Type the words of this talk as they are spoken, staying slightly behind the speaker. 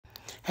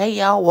Hey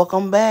y'all,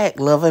 welcome back.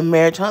 Love and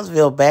Marriage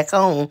Huntsville back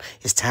on.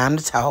 It's time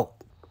to talk.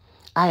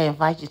 I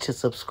invite you to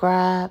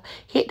subscribe,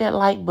 hit that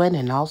like button,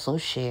 and also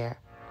share.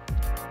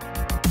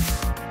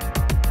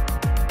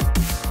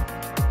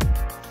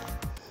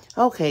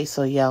 Okay,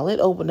 so y'all,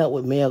 it opened up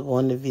with Mel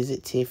going to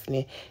visit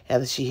Tiffany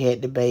after she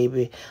had the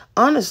baby.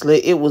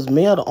 Honestly, it was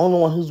Mel the only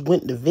one who's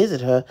went to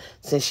visit her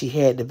since she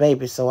had the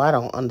baby, so I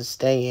don't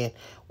understand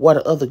what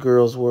the other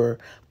girls were,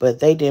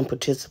 but they didn't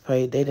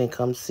participate. They didn't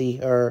come see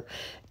her.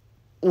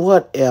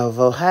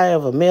 Whatever.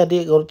 However, Mel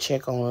did go to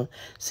check on her,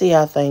 see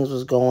how things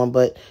was going,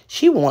 but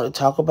she wanted to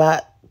talk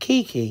about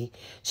Kiki.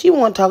 She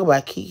wanted to talk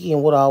about Kiki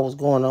and what all was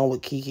going on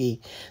with Kiki.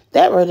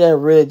 That right there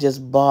really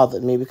just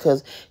bothered me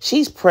because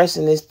she's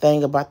pressing this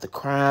thing about the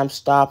Crime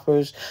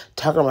Stoppers,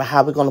 talking about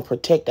how we're going to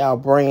protect our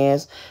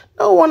brands.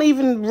 No one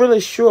even really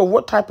sure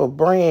what type of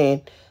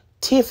brand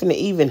Tiffany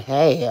even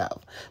have.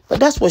 But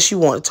that's what she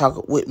wanted to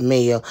talk with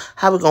Mel,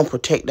 how we're going to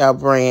protect our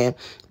brand.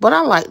 But I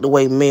like the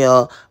way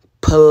Mel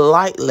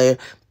politely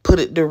put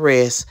it to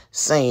rest,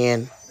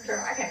 saying,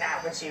 "Girl, I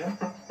cannot with you."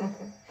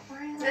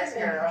 This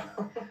girl.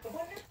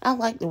 I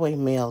like the way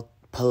Mel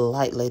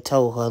politely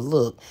told her,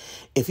 look,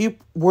 if you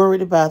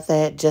worried about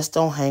that, just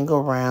don't hang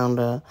around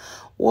her,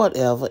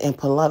 whatever, and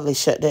politely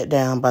shut that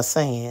down by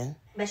saying,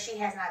 But she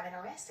has not been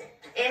arrested.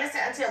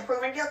 Innocent until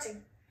proven guilty.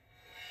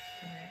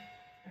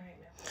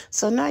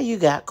 So now you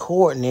got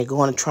Courtney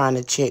going trying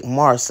to check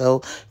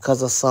Marcel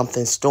because of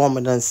something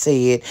Stormy done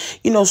said.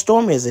 You know,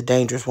 Stormy is a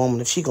dangerous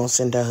woman if she going to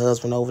send her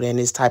husband over there in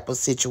this type of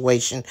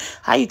situation.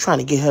 How you trying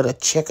to get her to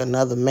check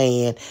another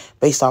man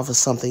based off of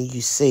something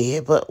you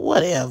said? But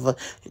whatever.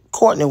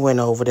 Courtney went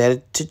over there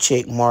to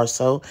check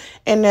Marcel,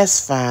 and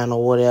that's fine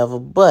or whatever.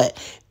 But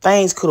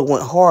things could have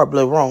went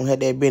horribly wrong had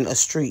there been a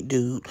street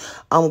dude.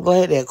 I'm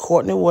glad that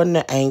Courtney wasn't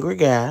an angry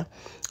guy,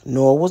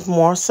 nor was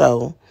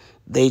Marcel.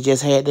 They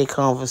just had their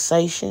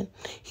conversation.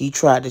 He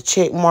tried to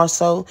check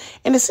Marceau.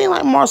 And it seemed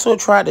like Marceau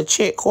tried to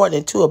check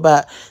Courtney, too,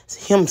 about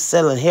him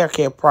selling hair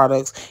care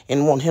products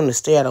and want him to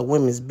stay out of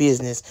women's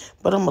business.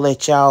 But I'm going to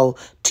let y'all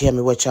tell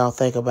me what y'all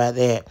think about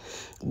that.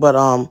 But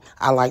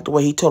I like the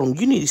way he told him,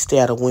 you need to stay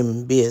out of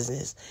women's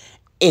business.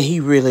 And he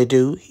really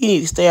do. He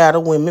need to stay out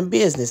of women's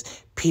business,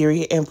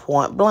 period and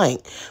point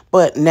blank.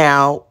 But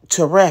now,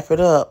 to wrap it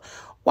up,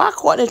 why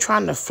Courtney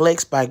trying to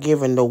flex by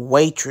giving the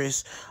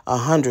waitress a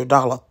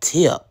 $100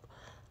 tip?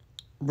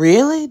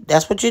 Really?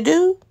 That's what you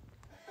do?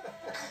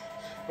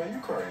 Man, you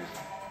crazy.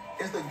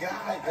 It's the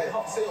guy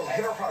that sells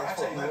hair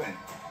products for a living.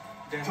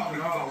 Talking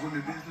about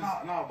women's business?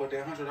 No, but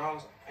that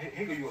 $100,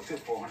 he give you a tip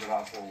for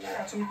 $100 for a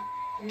wall.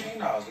 You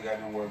know, so got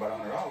to worry about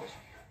 $100.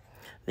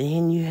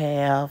 Then you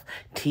have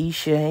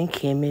Tisha and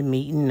Kimmy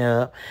meeting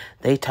up.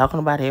 They talking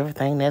about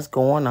everything that's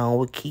going on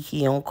with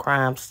Kiki on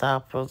Crime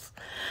Stoppers.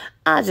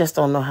 I just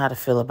don't know how to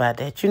feel about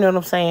that. You know what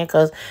I'm saying?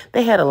 Because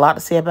they had a lot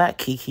to say about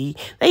Kiki.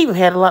 They even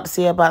had a lot to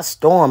say about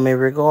Stormy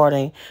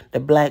regarding the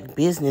Black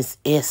Business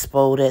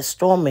Expo that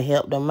Stormy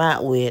helped them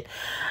out with.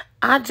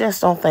 I just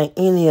don't think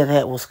any of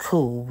that was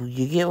cool.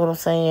 You get what I'm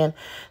saying?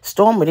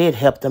 Stormy did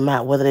help them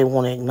out, whether they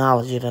want to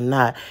acknowledge it or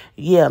not.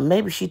 Yeah,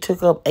 maybe she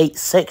took up 8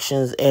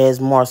 sections,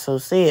 as Marceau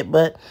said,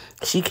 but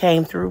she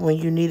came through when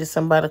you needed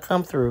somebody to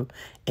come through.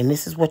 And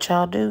this is what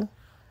y'all do?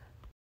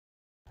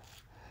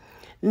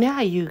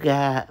 Now you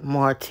got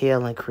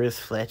Martell and Chris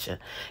Fletcher.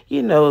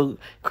 You know,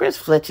 Chris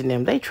Fletcher and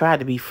them, they tried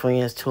to be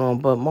friends to him,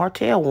 but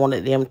Martell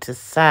wanted them to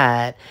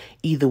side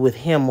either with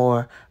him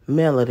or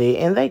Melody,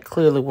 and they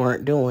clearly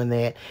weren't doing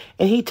that.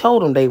 And he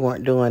told them they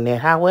weren't doing that.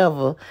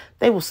 However,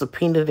 they were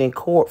subpoenaed in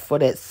court for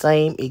that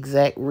same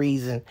exact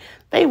reason.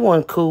 They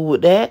weren't cool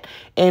with that,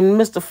 and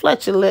Mr.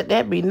 Fletcher let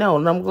that be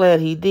known, and I'm glad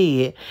he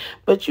did.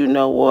 But you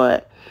know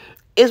what?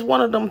 It's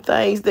one of them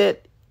things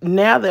that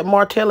now that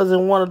Martell is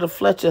in one of the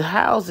Fletcher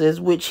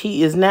houses, which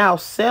he is now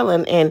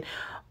selling, and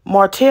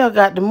Martell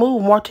got to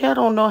move, Martell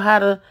don't know how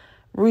to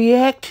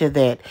react to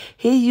that.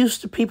 He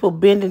used to people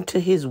bending to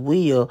his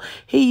will.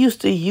 He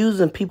used to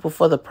using people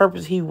for the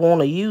purpose he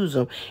want to use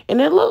them. And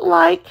it looked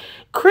like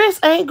Chris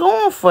ain't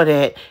going for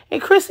that.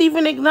 And Chris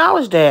even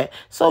acknowledged that.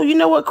 So you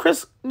know what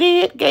Chris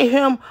did? Gave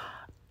him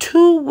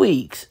 2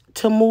 weeks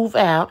to move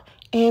out,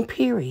 and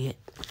period.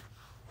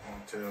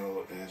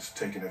 Martell is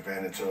taking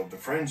advantage of the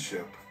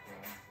friendship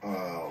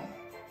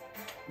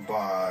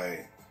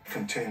by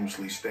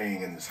continuously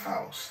staying in this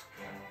house.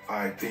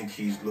 I think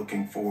he's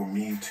looking for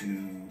me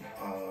to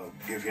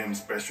give him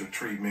special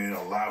treatment,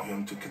 allow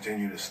him to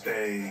continue to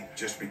stay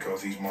just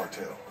because he's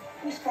Martell.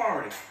 Who's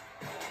party?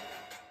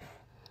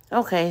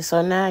 Okay,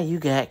 so now you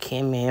got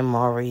Kimmy and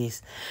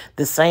Maurice.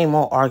 The same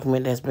old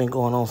argument that's been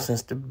going on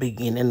since the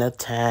beginning of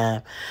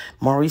time.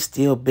 Maurice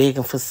still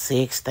begging for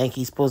sex. Think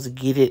he's supposed to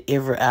get it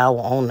every hour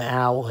on the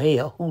hour.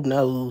 Hell, who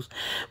knows?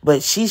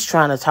 But she's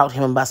trying to talk to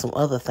him about some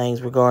other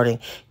things regarding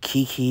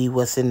Kiki,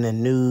 what's in the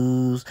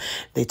news.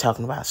 They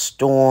talking about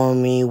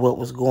Stormy, what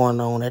was going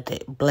on at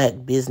that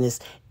Black Business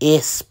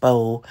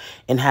Expo,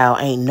 and how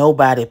ain't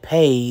nobody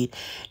paid.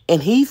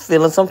 And he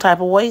feeling some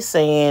type of way,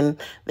 saying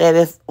that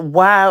if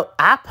why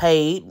I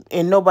paid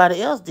and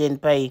nobody else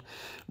didn't pay.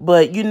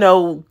 But, you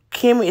know,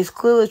 Kimmy is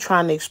clearly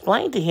trying to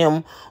explain to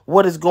him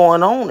what is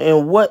going on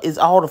and what is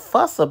all the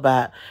fuss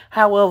about.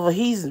 However,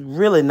 he's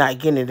really not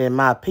getting it in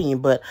my opinion,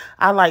 but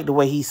I like the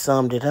way he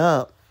summed it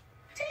up.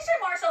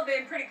 Tisha Marshall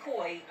been pretty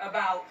coy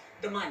about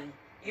the money.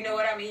 You know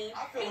what I mean?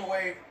 I feel a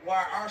way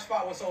why our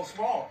spot was so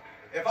small.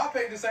 If I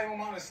paid the same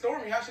amount as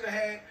Stormy, I should have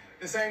had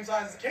the same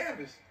size as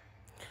Canvas.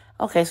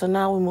 Okay, so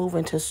now we move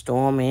into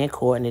Stormy and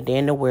Courtney. They're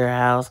in the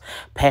warehouse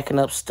packing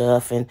up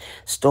stuff, and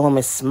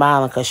Stormy's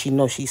smiling because she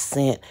knows she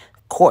sent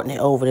Courtney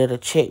over there to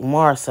check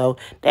Mars. So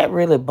that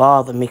really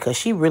bothered me because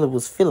she really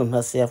was feeling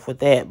herself with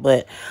that.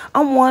 But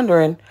I'm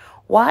wondering,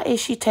 why is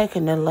she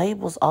taking the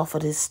labels off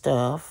of this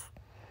stuff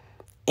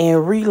and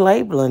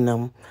relabeling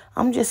them?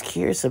 I'm just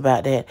curious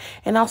about that.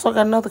 And also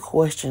got another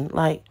question,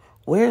 like,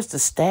 where's the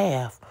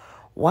staff?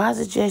 Why is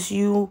it just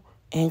you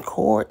and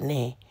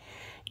Courtney?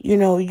 You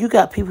know, you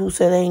got people who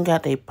say they ain't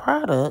got their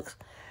products.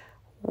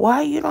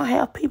 Why you don't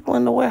have people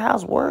in the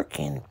warehouse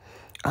working?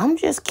 I'm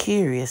just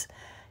curious.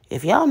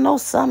 If y'all know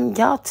something,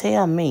 y'all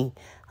tell me.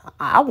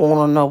 I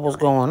want to know what's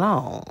going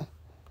on.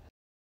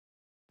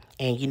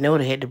 And you know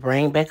they had to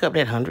bring back up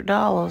that $100.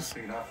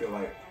 I feel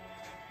like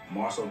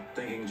Marcel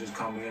think he can just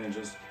come in and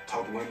just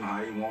talk to women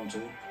how he want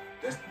to.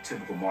 That's the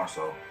typical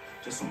Marcel.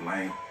 Just some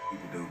lame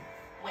people do.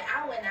 When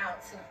I went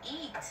out to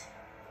eat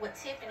with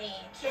Tiffany,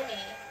 Kimmy,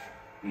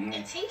 and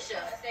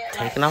Tisha,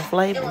 Taking off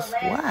labels. it was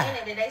last Why?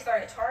 minute that they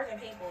started charging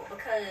people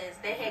because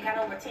they had got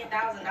over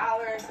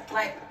 $10,000.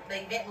 Like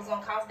the event was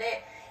gonna cost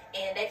that,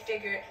 and they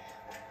figured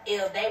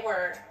if they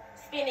were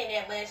spending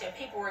that much and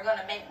people were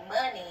gonna make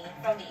money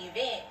from the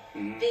event,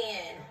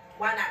 then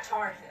why not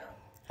charge them?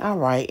 All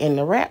right, and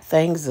to wrap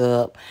things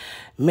up,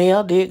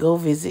 Mel did go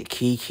visit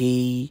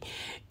Kiki,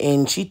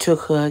 and she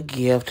took her a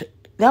gift.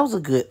 That was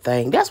a good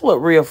thing. That's what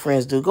real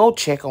friends do. Go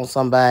check on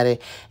somebody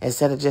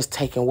instead of just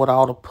taking what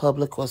all the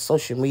public or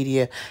social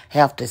media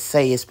have to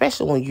say,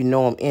 especially when you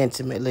know them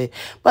intimately.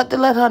 But to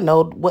let her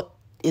know what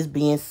is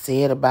being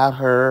said about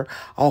her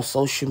on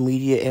social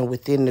media and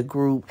within the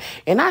group.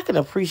 And I can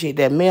appreciate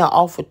that Mel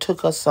also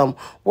took her some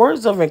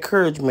words of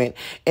encouragement.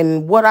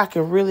 And what I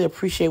can really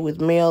appreciate with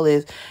Mel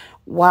is,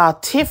 while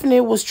Tiffany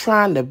was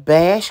trying to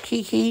bash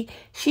Kiki,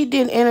 she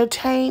didn't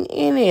entertain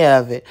any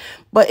of it.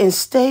 But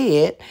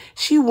instead,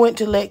 she went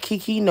to let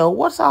Kiki know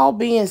what's all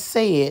being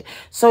said.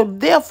 So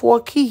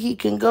therefore, Kiki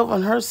can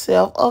govern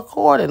herself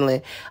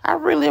accordingly. I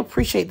really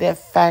appreciate that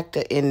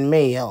factor in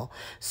Mel.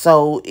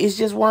 So it's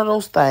just one of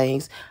those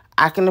things.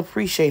 I can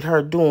appreciate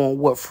her doing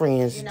what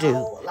friends do. A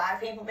lot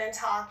of people been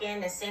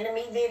talking and sending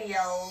me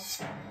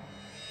videos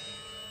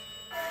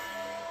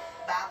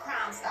about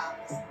Crime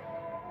Stoppers.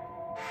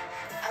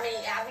 I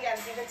mean, I'll be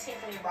honest, even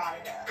Tiffany brought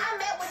it up. I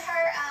met with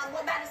her,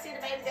 went by to see the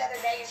baby the other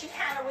day, and she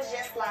kind of was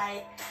just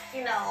like,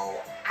 you know,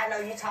 I know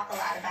you talk a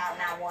lot about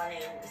not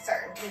wanting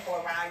certain people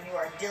around you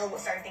or deal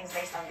with certain things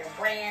based on your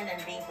brand and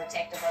being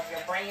protective of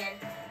your brand.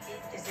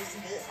 Is this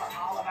good for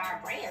all of our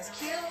brands?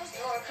 Accused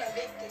or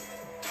convicted?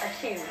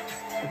 Accused.